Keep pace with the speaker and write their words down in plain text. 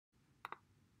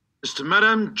It's to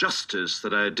Madame Justice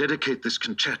that I dedicate this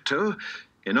concerto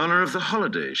in honor of the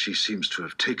holiday she seems to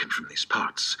have taken from these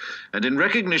parts, and in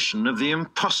recognition of the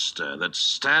impostor that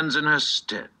stands in her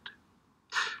stead.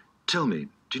 Tell me,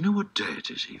 do you know what day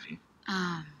it is, Evie?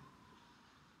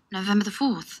 November the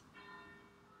 4th.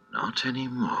 Not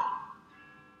anymore.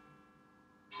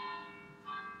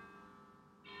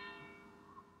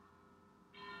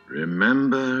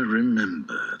 Remember,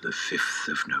 remember the 5th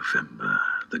of November,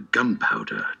 the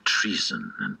gunpowder,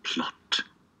 treason, and plot.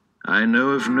 I know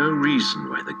of no reason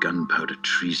why the gunpowder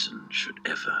treason should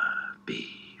ever be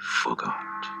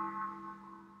forgot.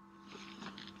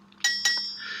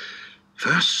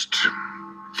 First,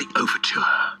 the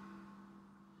overture.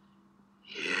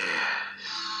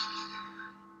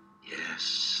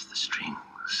 Yes, the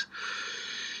strings.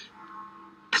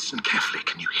 Listen carefully,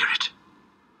 can you hear it?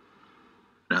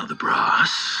 Now the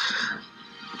brass.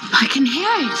 I can hear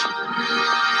it.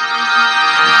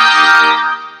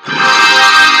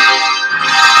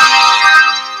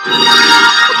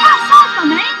 Look how far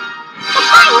from it. The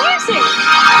fine music.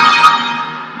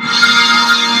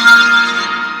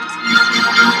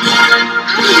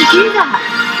 How did you do that?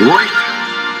 Wait,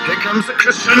 here comes the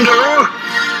crescendo.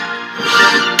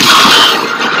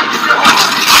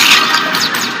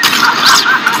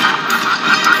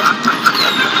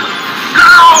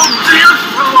 How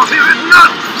beautiful is it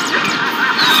not?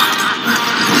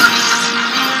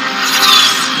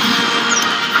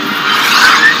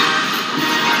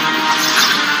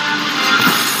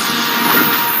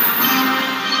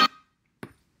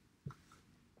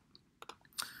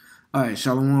 All right,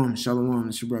 shalom, shalom.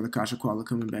 It's your brother Kasha Kwala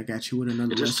coming back at you with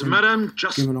another It is to lesson. Madame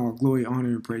Justice. Giving all glory,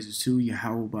 honor, and praises to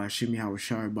Yahweh by Hashem, Yahweh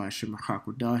Shai by Hashem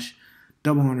Hakwadash.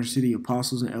 Double honor to the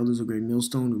apostles and elders of Great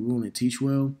Millstone who rule and teach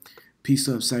well. Peace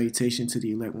up, salutation to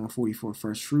the elect 144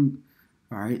 first fruit.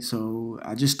 All right, so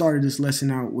I just started this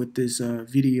lesson out with this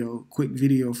quick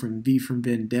video from V from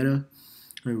Vendetta.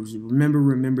 It was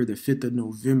remember the 5th of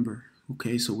November.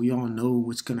 Okay, so we all know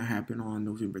what's going to happen on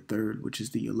November 3rd, which is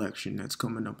the election that's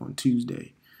coming up on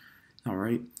Tuesday. All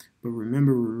right, but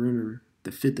remember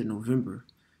the 5th of November.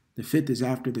 The 5th is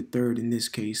after the 3rd in this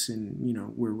case, and, you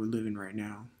know, where we're living right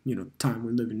now, you know, the time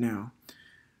we're living now.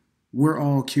 We're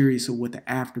all curious of what the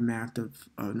aftermath of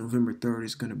November 3rd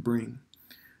is going to bring.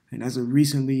 And as of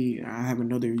recently, I have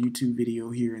another YouTube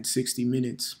video here in 60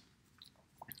 minutes,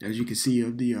 as you can see,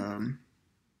 of the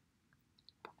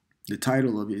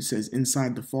title of it. It says,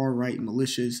 Inside the Far-Right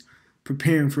Militias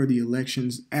Preparing for the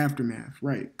Election's Aftermath.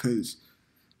 Right, because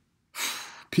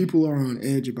people are on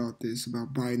edge about this,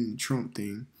 about Biden and Trump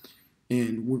thing.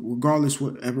 And regardless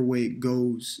whatever way it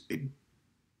goes,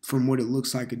 from what it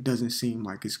looks like, it doesn't seem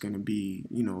like it's going to be,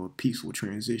 you know, a peaceful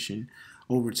transition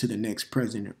over to the next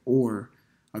president, or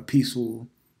a peaceful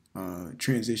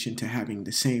transition to having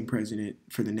the same president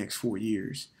for the next 4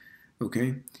 years.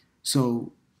 Okay,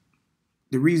 so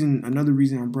another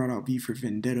reason I brought out V for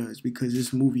Vendetta is because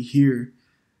this movie here,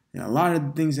 a lot of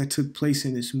the things that took place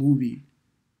in this movie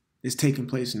is taking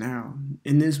place now.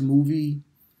 In this movie,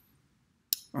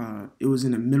 it was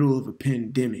in the middle of a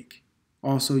pandemic.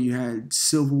 Also, you had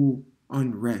civil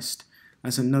unrest.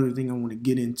 That's another thing I want to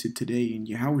get into today. And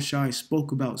Yahweh Shai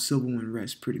spoke about civil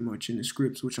unrest pretty much in the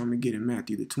scripts, which I'm going to get in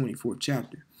Matthew, the 24th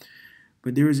chapter.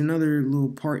 But there is another little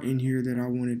part in here that I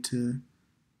wanted to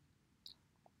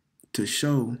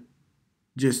show,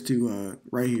 just to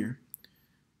right here.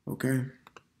 Okay,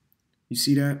 you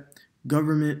see that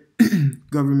government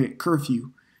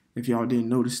curfew. If y'all didn't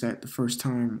notice that the first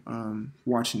time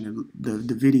watching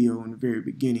the video in the very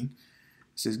beginning,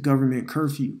 it says government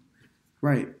curfew.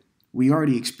 Right, we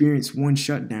already experienced one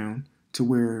shutdown to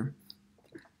where,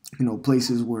 you know,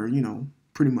 places were, you know,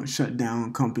 pretty much shut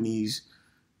down. Companies,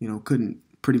 you know, couldn't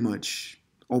pretty much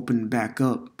open back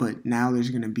up, but now there's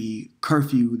going to be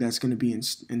curfew that's going to be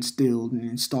instilled and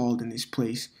installed in this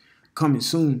place coming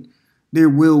soon. There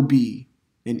will be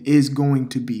and is going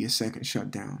to be a second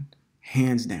shutdown,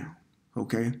 hands down.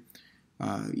 Okay,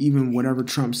 even whatever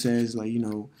Trump says, like, you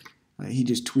know, he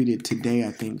just tweeted today,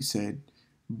 I think, said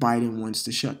Biden wants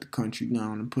to shut the country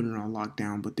down and put it on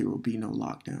lockdown, but there will be no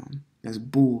lockdown. That's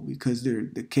bull, because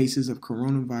the cases of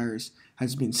coronavirus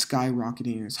has been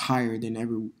skyrocketing. It's higher than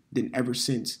ever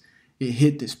since it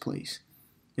hit this place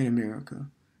in America.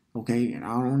 Okay, and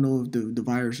I don't know if the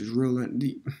virus is real.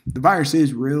 The virus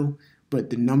is real, but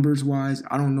the numbers wise,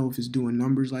 I don't know if it's doing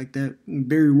numbers like that.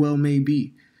 Very well may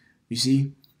be, you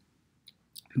see.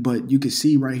 But you can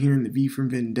see right here in the V from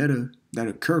Vendetta that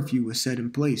a curfew was set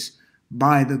in place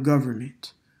by the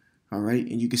government. All right,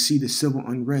 and you can see the civil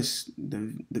unrest.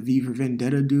 The V for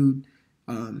Vendetta dude,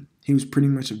 he was pretty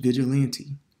much a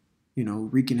vigilante, you know,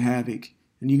 wreaking havoc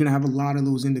And you're going to have a lot of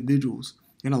those individuals.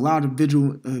 And a lot of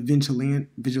vigilantes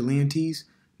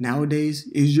nowadays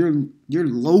is your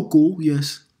local,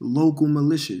 yes, local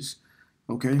militias,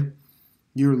 okay?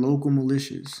 Your local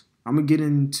militias. I'm going to get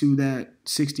into that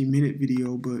 60-minute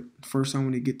video, but first I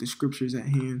want to get the scriptures at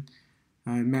hand.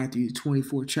 Matthew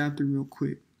 24 chapter real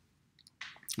quick,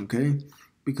 okay?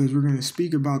 Because we're going to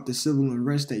speak about the civil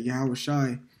unrest that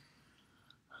Yahushua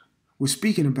was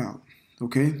speaking about,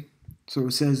 okay? So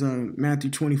it says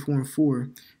Matthew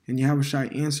 24:4, and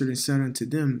Yahushua answered and said unto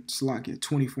them, Salakia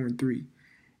 24:3,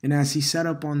 and as he sat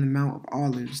up on the Mount of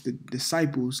Olives, the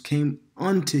disciples came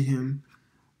unto him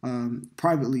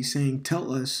privately, saying,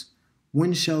 Tell us,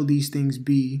 when shall these things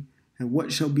be, and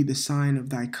what shall be the sign of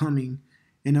thy coming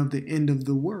and of the end of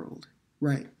the world?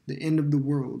 Right, the end of the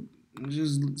world.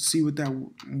 Just see what that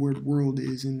word world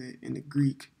is in the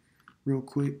Greek real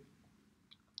quick.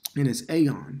 And it's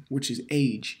aeon, which is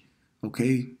age.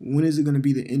 Okay, when is it going to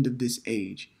be the end of this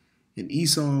age? And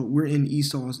Esau, we're in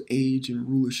Esau's age and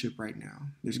rulership right now.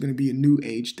 There's going to be a new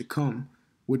age to come,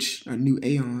 which a new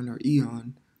aeon or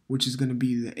eon, which is going to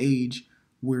be the age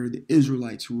where the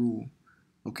Israelites rule.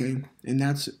 Okay, and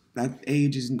that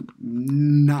age is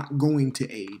not going to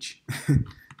age.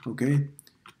 Okay,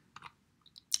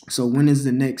 so when is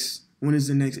the next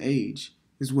age?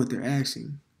 Is what they're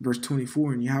asking. Verse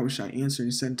 24, and Yahushua answered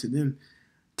and said to them,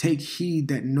 Take heed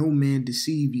that no man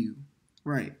deceive you.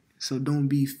 Right. So don't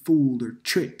be fooled or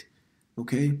tricked.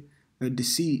 Okay?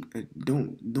 Deceit.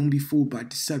 Don't be fooled by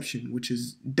deception, which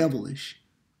is devilish.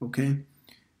 Okay? It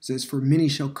says, For many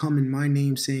shall come in my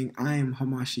name, saying, I am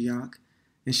Hamashiach,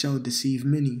 and shall deceive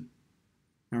many.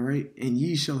 All right? And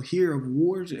ye shall hear of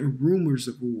wars and rumors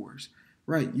of wars.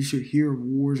 Right. You should hear of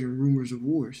wars and rumors of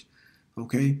wars.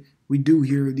 Okay? We do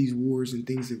hear of these wars and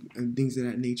things of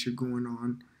that nature going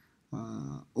on.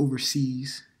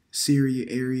 Overseas, Syria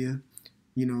area,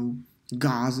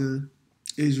 Gaza,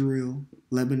 Israel,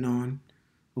 Lebanon,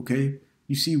 okay?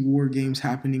 You see war games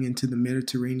happening into the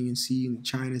Mediterranean Sea and the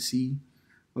China Sea,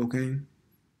 okay?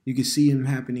 You can see them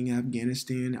happening in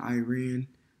Afghanistan, Iran,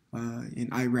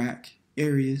 and Iraq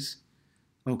areas,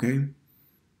 okay?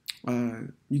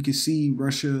 You can see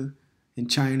Russia and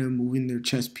China moving their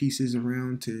chess pieces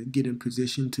around to get in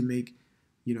position to make,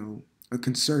 a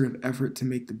concerted effort to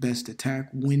make the best attack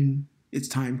when it's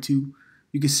time to.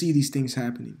 You can see these things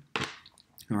happening.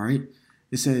 All right.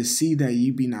 It says, see that ye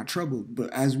be not troubled.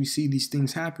 But as we see these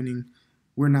things happening,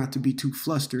 we're not to be too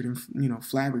flustered and,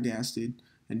 flabbergasted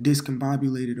and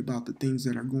discombobulated about the things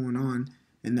that are going on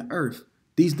in the earth.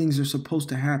 These things are supposed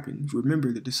to happen.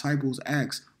 Remember, the disciples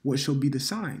asked, what shall be the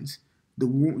signs? The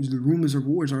rumors of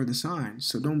wars are the signs.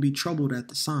 So don't be troubled at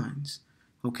the signs.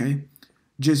 Okay.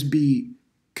 Just be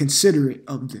considerate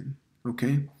of them,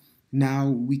 okay? Now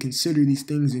we consider these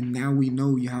things, and now we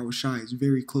know Yahushua is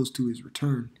very close to his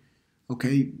return,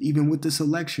 okay? Even with this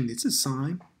election, it's a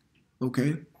sign,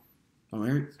 okay? All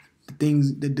right?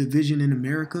 The division in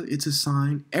America, it's a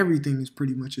sign. Everything is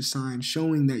pretty much a sign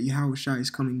showing that Yahushua is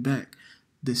coming back.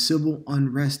 The civil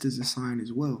unrest is a sign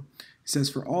as well. It says,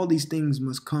 for all these things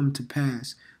must come to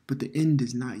pass, but the end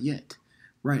is not yet,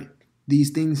 right?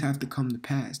 These things have to come to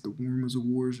pass. The rumors of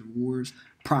wars,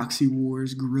 proxy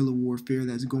wars, guerrilla warfare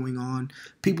that's going on.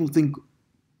 People think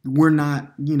we're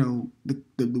not,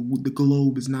 the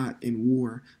globe is not in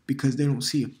war because they don't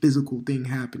see a physical thing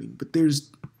happening. But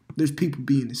there's people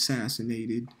being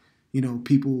assassinated,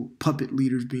 people, puppet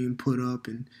leaders being put up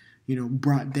and,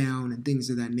 brought down and things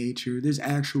of that nature. There's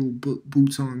actual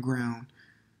boots on ground,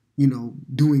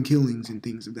 doing killings and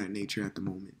things of that nature at the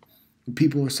moment.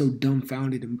 People are so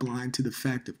dumbfounded and blind to the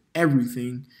fact of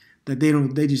everything that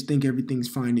they just think everything's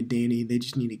fine and dandy. They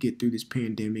just need to get through this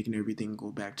pandemic and everything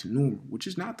go back to normal, which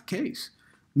is not the case.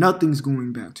 Nothing's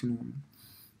going back to normal.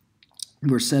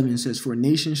 Verse 7 says, For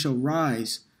nation shall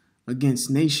rise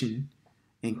against nation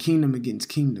and kingdom against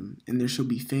kingdom, and there shall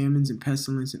be famines and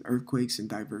pestilence and earthquakes in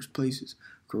diverse places.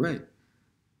 Correct.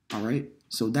 All right.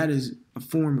 So that is a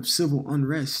form of civil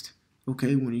unrest.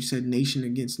 Okay. When you said nation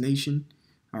against nation,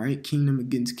 all right, kingdom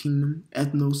against kingdom,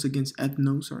 ethnos against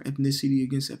ethnos, or ethnicity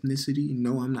against ethnicity.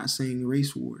 No, I'm not saying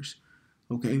race wars,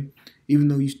 okay? Even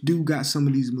though you do got some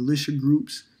of these militia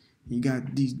groups, you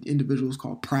got these individuals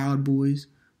called Proud Boys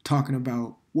talking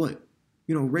about what?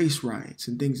 Race riots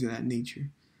and things of that nature.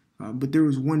 But there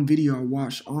was one video I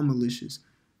watched on militias.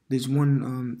 There's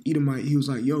one Edomite, he was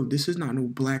like, yo, this is not no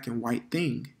black and white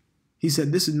thing. He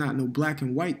said, this is not no black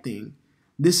and white thing.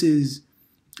 This is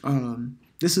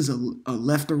a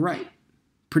left or right,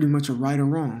 pretty much a right or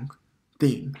wrong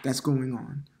thing that's going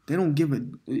on. They don't give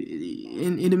and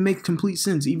it makes complete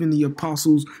sense. Even the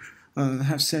apostles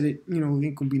have said it, it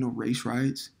ain't gonna be no race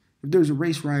riots. If there's a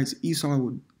race riots, Esau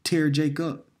would tear Jacob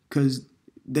up because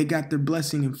they got their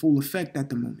blessing in full effect at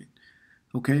the moment.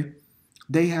 Okay?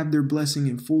 They have their blessing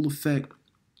in full effect.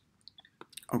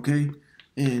 Okay?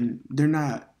 And they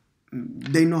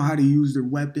know how to use their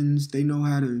weapons. They know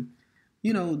how to,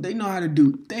 they know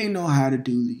how to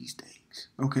do these things.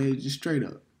 Okay? Just straight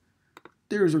up.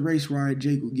 There's a race riot,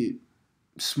 Jake will get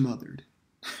smothered.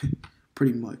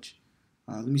 Pretty much.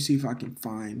 Let me see if I can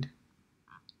find.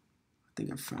 I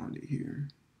think I found it here.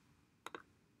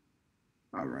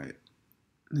 All right.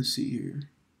 Let's see here.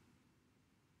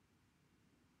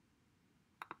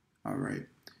 All right.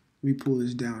 Let me pull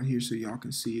this down here so y'all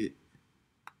can see it.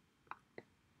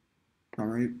 All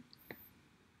right.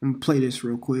 I'm going to play this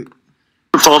real quick.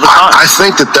 I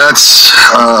think that's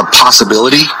a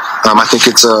possibility. I think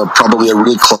it's probably a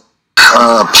really close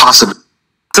possibility.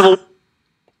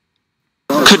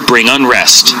 Could bring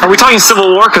unrest. Are we talking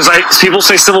civil war? Because people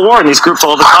say civil war in these groups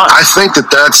all the time. I think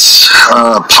that's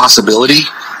a possibility.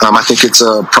 I think it's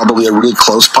probably a really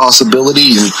close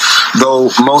possibility. And though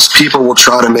most people will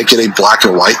try to make it a black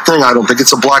and white thing, I don't think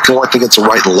it's a black and white. I think it's a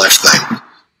right and left thing.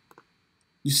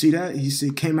 You see that? He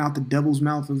said, came out the devil's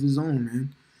mouth of his own,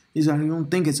 man. He's like, I don't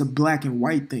think it's a black and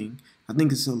white thing. I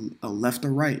think it's a left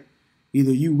or right.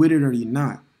 Either you with it or you're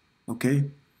not.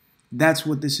 Okay? That's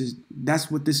what this is. That's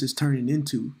what this is turning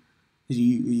into.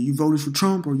 You voted for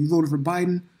Trump or you voted for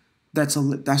Biden. That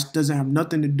doesn't have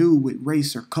nothing to do with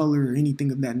race or color or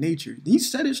anything of that nature. He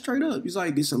said it straight up. He's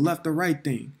like, it's a left or right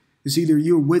thing. It's either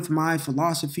you're with my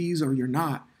philosophies or you're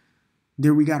not.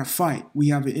 There we got to fight. We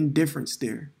have an indifference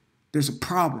there. There's a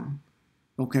problem.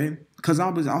 Okay? Because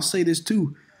I'll say this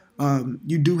too.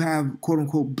 You do have quote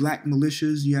unquote black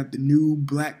militias. You have the new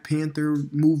Black Panther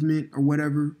movement or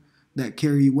whatever that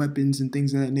carry weapons and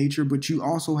things of that nature. But you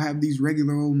also have these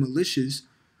regular old militias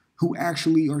who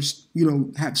actually are,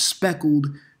 have speckled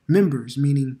members,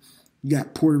 meaning you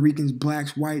got Puerto Ricans,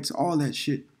 blacks, whites, all that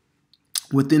shit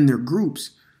within their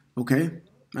groups. Okay?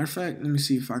 Matter of fact, let me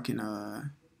see if I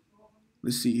can,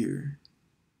 let's see here.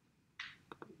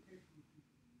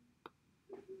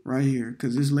 Right here,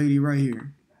 because this lady right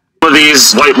here. Some of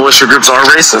these white militia groups are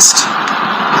racist.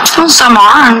 Well, some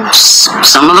are, and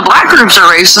some of the black groups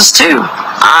are racist too.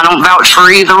 I don't vouch for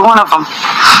either one of them.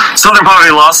 Southern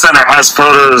Poverty Law Center has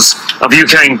photos of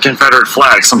UK and Confederate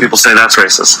flags. Some people say that's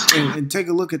racist. And take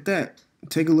a look at that.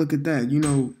 Take a look at that.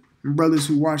 Brothers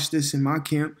who watch this in my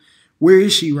camp, where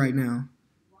is she right now?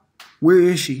 Where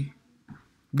is she?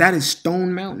 That is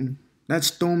Stone Mountain. That's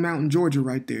Stone Mountain, Georgia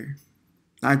right there.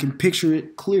 I can picture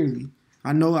it clearly.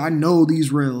 I know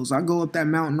these rails. I go up that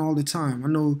mountain all the time. I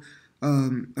know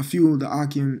a few of the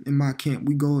Akim in my camp.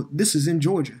 This is in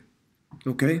Georgia,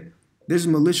 okay? There's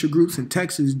militia groups in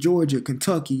Texas, Georgia,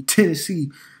 Kentucky,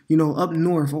 Tennessee, up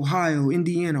north, Ohio,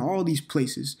 Indiana, all these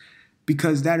places,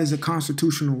 because that is a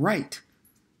constitutional right,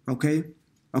 okay?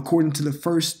 According to the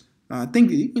first,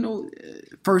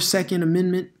 Second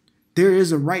Amendment, there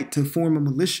is a right to form a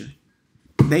militia.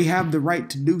 They have the right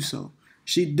to do so.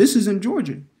 This is in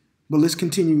Georgia. But let's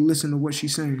continue to listen to what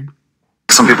she's saying.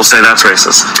 Some people say that's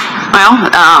racist.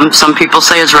 Well, some people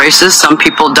say it's racist. Some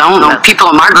people don't. People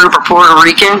in my group are Puerto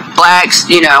Rican, blacks,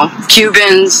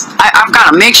 Cubans. I've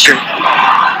got a mixture.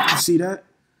 You see that?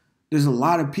 There's a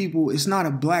lot of people. It's not a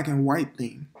black and white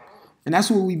thing. And that's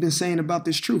what we've been saying about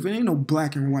this truth. It ain't no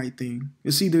black and white thing.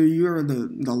 It's either you're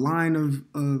the line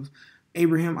of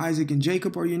Abraham, Isaac, and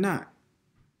Jacob or you're not.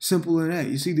 Simple as that.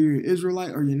 It's either you're an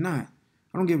Israelite or you're not.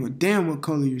 I don't give a damn what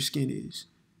color your skin is.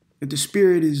 If the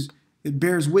spirit it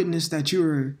bears witness that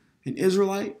you're an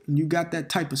Israelite and you got that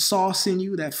type of sauce in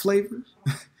you, that flavor,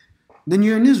 then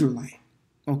you're an Israelite.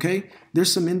 Okay?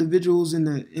 There's some individuals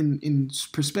in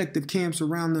prospective camps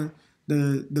around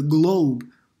the globe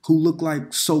who look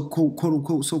like quote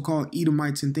unquote so-called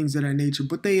Edomites and things of that nature,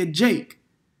 but they a Jake.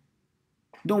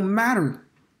 Don't matter.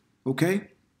 Okay?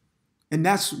 And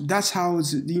that's how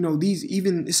it's,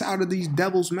 it's out of these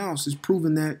devil's mouths. It's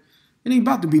proven that it ain't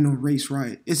about to be no race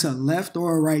riot. It's a left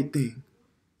or a right thing.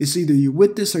 It's either you're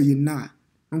with this or you're not.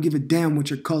 Don't give a damn what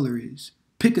your color is.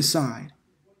 Pick a side.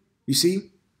 You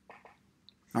see?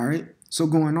 All right. So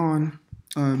going on,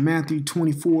 Matthew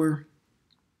 24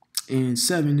 and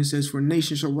 7, it says, "For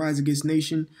nation shall rise against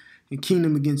nation, and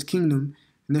kingdom against kingdom,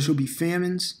 and there shall be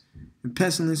famines, and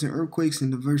pestilence and earthquakes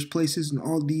in diverse places, and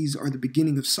all these are the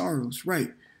beginning of sorrows."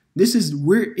 Right.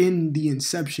 We're in the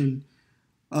inception.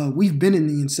 We've been in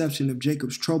the inception of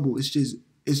Jacob's trouble.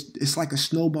 It's like a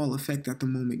snowball effect at the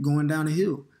moment, going down a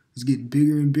hill. It's getting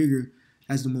bigger and bigger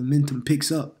as the momentum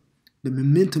picks up. The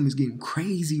momentum is getting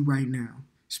crazy right now,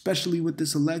 especially with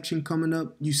this election coming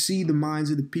up. You see the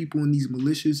minds of the people in these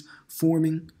militias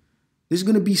forming. There's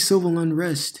going to be civil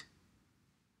unrest.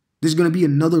 There's going to be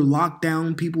another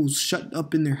lockdown. People shut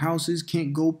up in their houses,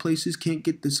 can't go places, can't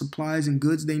get the supplies and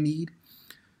goods they need.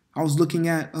 I was looking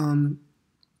at,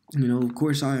 of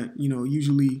course, I,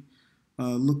 usually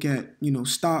look at,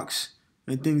 stocks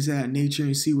and things of that nature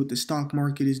and see what the stock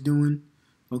market is doing.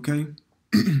 Okay.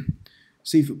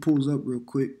 See if it pulls up real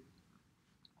quick.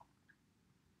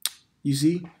 You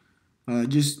see,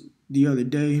 just the other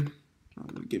day, I'm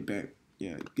going to get back.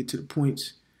 Yeah, get to the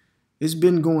points.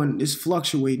 It's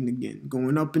fluctuating again,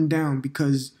 going up and down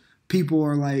because people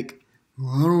are like,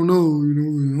 well, I don't know, I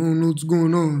don't know what's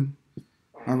going on.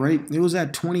 All right, it was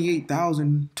at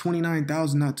 28,000,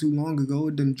 29,000 not too long ago.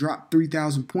 It done dropped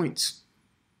 3,000 points.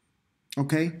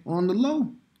 Okay, on the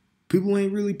low. People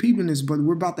ain't really peeping this, but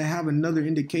we're about to have another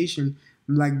indication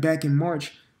like back in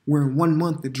March where in 1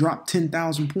 month it dropped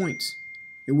 10,000 points.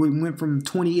 It went from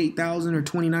 28,000 or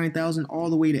 29,000 all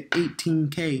the way to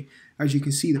 18K, as you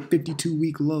can see, the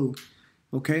 52-week low.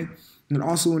 Okay, and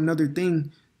also another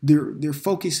thing, they're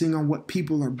focusing on what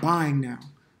people are buying now.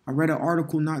 I read an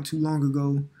article not too long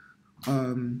ago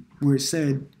where it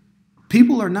said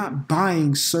people are not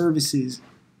buying services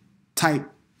type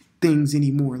things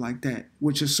anymore like that,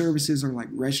 which are services are like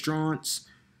restaurants,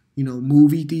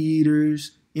 movie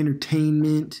theaters,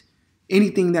 entertainment,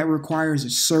 anything that requires a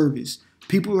service.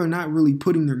 People are not really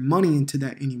putting their money into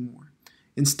that anymore.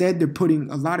 Instead,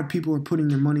 a lot of people are putting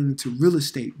their money into real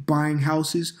estate, buying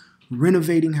houses,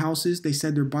 renovating houses. They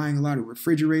said they're buying a lot of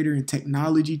refrigerator and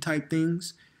technology type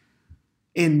things.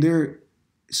 And they're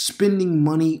spending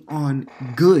money on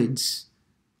goods,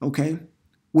 okay,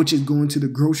 which is going to the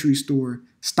grocery store,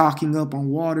 stocking up on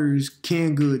waters,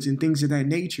 canned goods, and things of that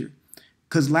nature.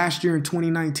 Because last year in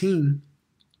 2019,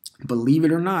 believe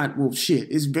it or not, well,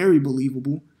 shit, it's very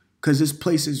believable because this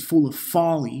place is full of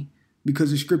folly because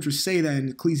the scriptures say that in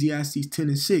Ecclesiastes 10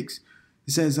 and 6.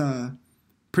 It says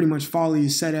pretty much folly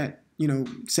is set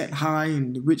high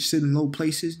and the rich sit in low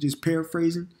places, just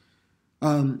paraphrasing.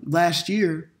 Last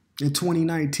year in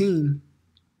 2019,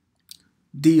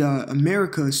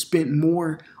 America spent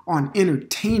more on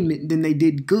entertainment than they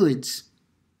did goods.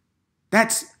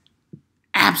 That's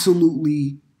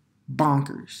absolutely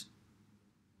bonkers.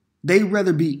 They'd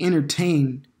rather be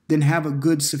entertained than have a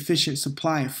good sufficient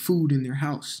supply of food in their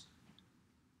house.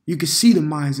 You can see the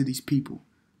minds of these people,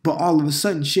 but all of a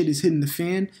sudden shit is hitting the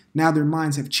fan. Now their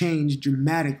minds have changed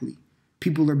dramatically.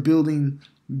 People are building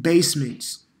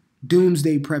basements,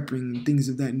 doomsday prepping, and things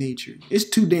of that nature. It's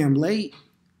too damn late.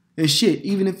 And shit,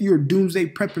 even if you're doomsday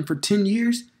prepping for 10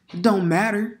 years, it don't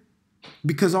matter.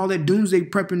 Because all that doomsday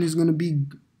prepping is going to be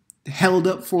held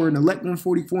up for an Elect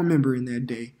 144 member in that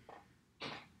day.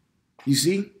 You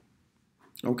see?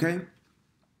 Okay?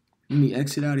 Let me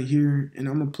exit out of here, and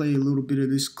I'm going to play a little bit of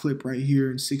this clip right here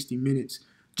in 60 minutes,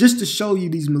 just to show you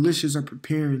these militias are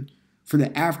preparing for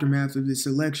the aftermath of this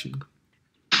election.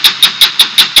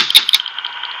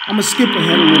 I'm going to skip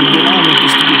ahead a little bit. I don't want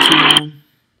this to get too long.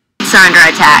 Under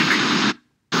attack.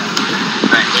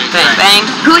 Bang, bang.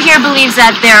 Who here believes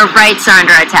that their rights are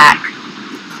under attack?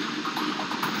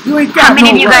 You ain't got How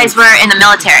many no of you rights. guys were in the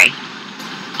military?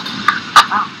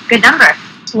 Good number.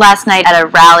 Last night at a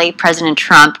rally, President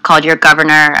Trump called your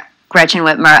governor, Gretchen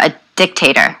Whitmer, a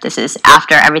dictator. This is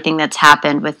after everything that's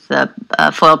happened with the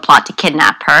foiled plot to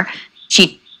kidnap her.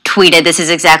 She tweeted, "This is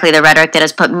exactly the rhetoric that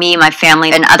has put me, my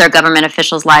family, and other government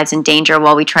officials' lives in danger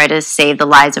while we try to save the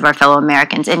lives of our fellow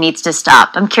Americans. It needs to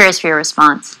stop." I'm curious for your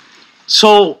response.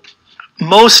 So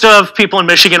most of people in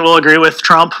Michigan will agree with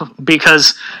Trump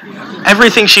because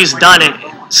everything she's done,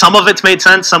 some of it's made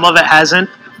sense, some of it hasn't.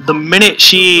 The minute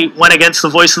she went against the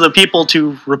voice of the people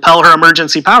to repel her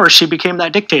emergency powers, she became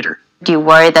that dictator. Do you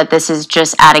worry that this is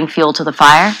just adding fuel to the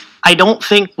fire? I don't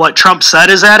think what Trump said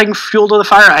is adding fuel to the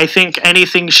fire. I think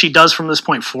anything she does from this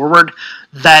point forward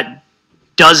that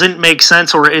doesn't make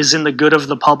sense or is in the good of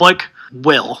the public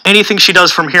will. Anything she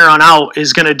does from here on out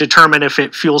is going to determine if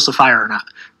it fuels the fire or not.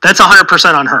 That's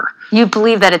 100% on her. You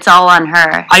believe that it's all on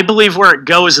her? I believe where it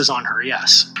goes is on her,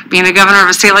 yes. Being a governor of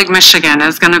a state like Michigan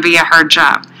is going to be a hard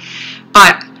job.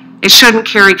 But it shouldn't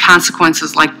carry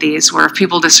consequences like these, where if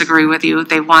people disagree with you,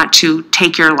 they want to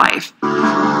take your life.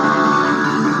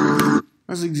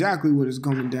 That's exactly what it's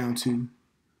coming down to.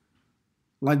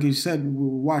 Like you said, we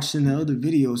were watching the other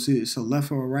videos, it's a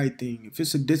left or a right thing. If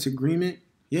it's a disagreement,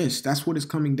 yes, that's what it's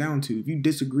coming down to. If you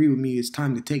disagree with me, it's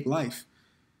time to take life.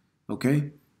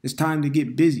 Okay? It's time to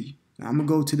get busy. I'm going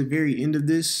to go to the very end of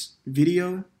this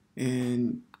video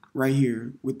and right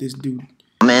here with this dude.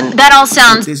 That all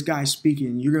sounds this guy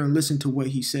speaking. You're going to listen to what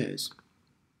he says.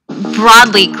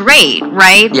 Broadly great,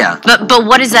 right? Yeah. But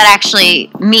what does that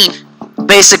actually mean?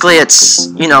 basically it's,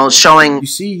 showing. You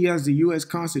see, he has the U.S.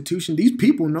 Constitution. These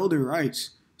people know their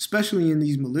rights, especially in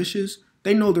these militias.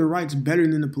 They know their rights better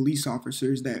than the police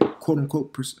officers that, quote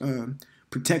unquote,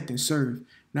 protect and serve.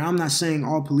 Now, I'm not saying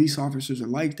all police officers are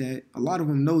like that. A lot of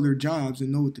them know their jobs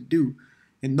and know what to do.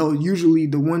 And usually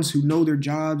the ones who know their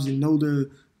jobs and know the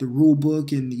rule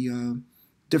book and the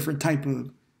different type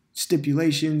of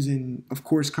stipulations and, of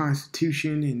course,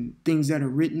 Constitution and things that are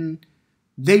written,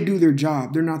 they do their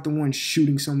job. They're not the ones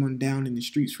shooting someone down in the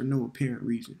streets for no apparent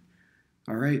reason.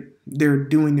 All right? They're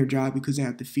doing their job because they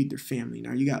have to feed their family.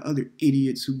 Now, you got other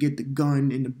idiots who get the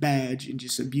gun and the badge and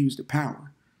just abuse the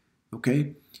power.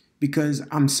 Okay? Because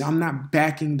I'm not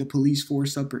backing the police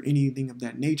force up or anything of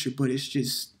that nature, but it's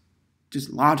just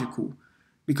logical.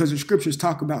 Because the scriptures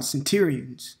talk about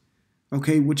centurions,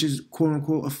 okay, which is, quote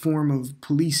unquote, a form of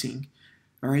policing.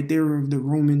 All right? They were of the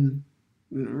Roman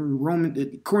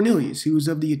Cornelius. He was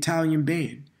of the Italian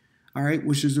band. All right?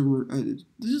 Which is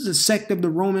this is a sect of the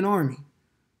Roman army.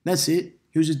 That's it.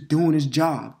 He was just doing his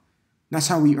job. That's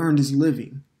how he earned his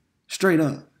living. Straight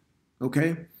up.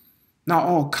 Okay? Not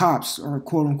all cops are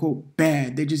quote-unquote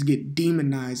bad. They just get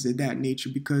demonized of that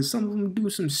nature because some of them do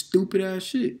some stupid-ass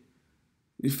shit.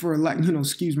 For,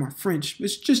 excuse my French,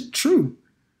 it's just true.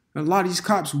 A lot of these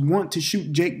cops want to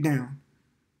shoot Jake down.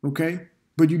 Okay?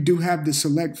 But you do have the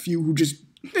select few who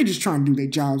they just try and do their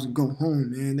jobs and go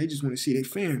home, man. They just want to see their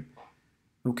fam.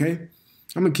 Okay?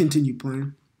 I'm going to continue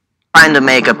playing. Trying to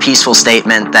make a peaceful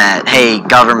statement that, hey,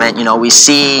 government, we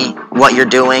see what you're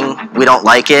doing. We don't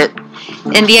like it.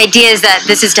 And the idea is that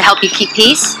this is to help you keep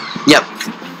peace? Yep.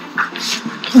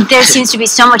 There seems to be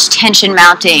so much tension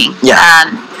mounting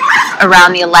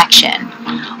around the election.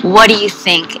 What do you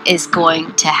think is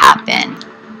going to happen?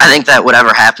 I think that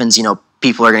whatever happens,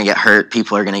 people are going to get hurt.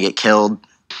 People are going to get killed.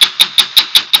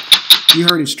 You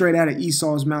heard it straight out of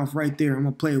Esau's mouth right there. I'm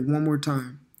going to play it one more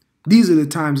time. These are the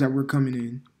times that we're coming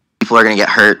in. People are going to get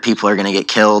hurt. People are going to get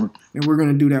killed. And we're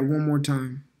going to do that one more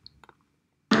time.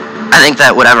 I think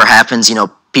that whatever happens,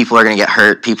 people are going to get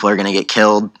hurt. People are going to get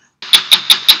killed.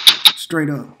 Straight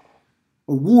up.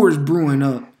 A war is brewing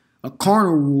up. A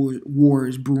carnal war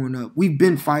is brewing up. We've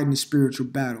been fighting the spiritual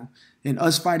battle. And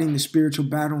us fighting the spiritual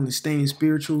battle and staying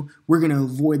spiritual, we're going to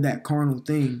avoid that carnal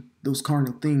thing, those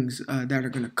carnal things that are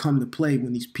going to come to play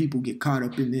when these people get caught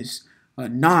up in this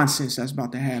nonsense that's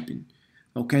about to happen.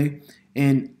 Okay?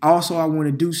 And also I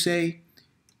want to say,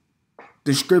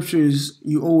 the scriptures,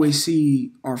 you always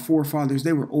see our forefathers,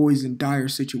 they were always in dire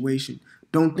situation.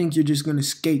 Don't think you're just going to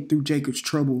skate through Jacob's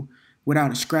trouble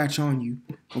without a scratch on you,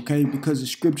 okay? Because the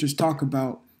scriptures talk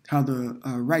about how the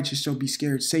righteous shall be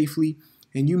scared safely,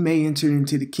 and you may enter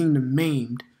into the kingdom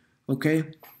maimed,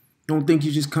 okay? Don't think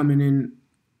you're just coming in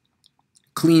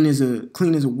clean as a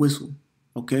whistle,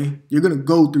 okay? You're going to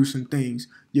go through some things.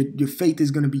 Your faith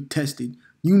is going to be tested.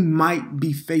 You might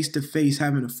be face-to-face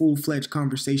having a full-fledged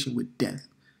conversation with death.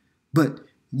 But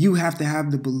you have to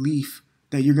have the belief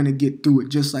that you're going to get through it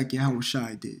just like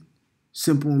Yahushua did.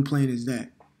 Simple and plain as that.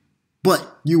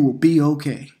 But you will be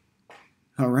okay.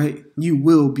 All right? You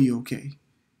will be okay.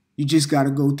 You just got to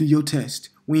go through your test.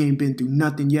 We ain't been through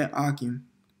nothing yet, Akim.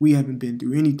 We haven't been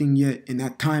through anything yet, and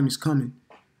that time is coming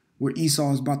where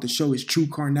Esau is about to show his true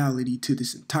carnality to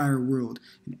this entire world,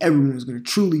 and everyone's going to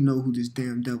truly know who this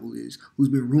damn devil is, who's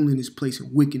been ruling this place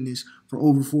in wickedness for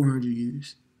over 400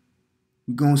 years.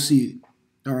 We're going to see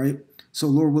it, all right? So,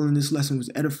 Lord willing, this lesson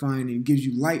was edifying, and it gives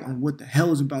you light on what the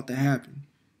hell is about to happen,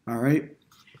 all right?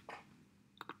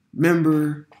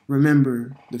 Remember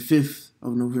the 5th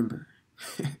of November,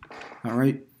 all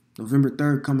right? November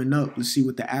 3rd coming up. Let's see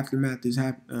what the aftermath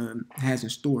has in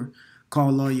store.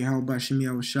 Call law Yahweh Shemi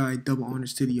Awashai, double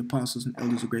honors to the apostles and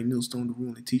elders of Great Millstone to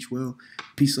rule and teach well.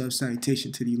 Peace, love,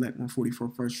 salutation to the elect 144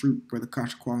 first fruit. Brother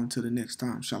Kashakwal, until the next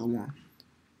time. Shalom.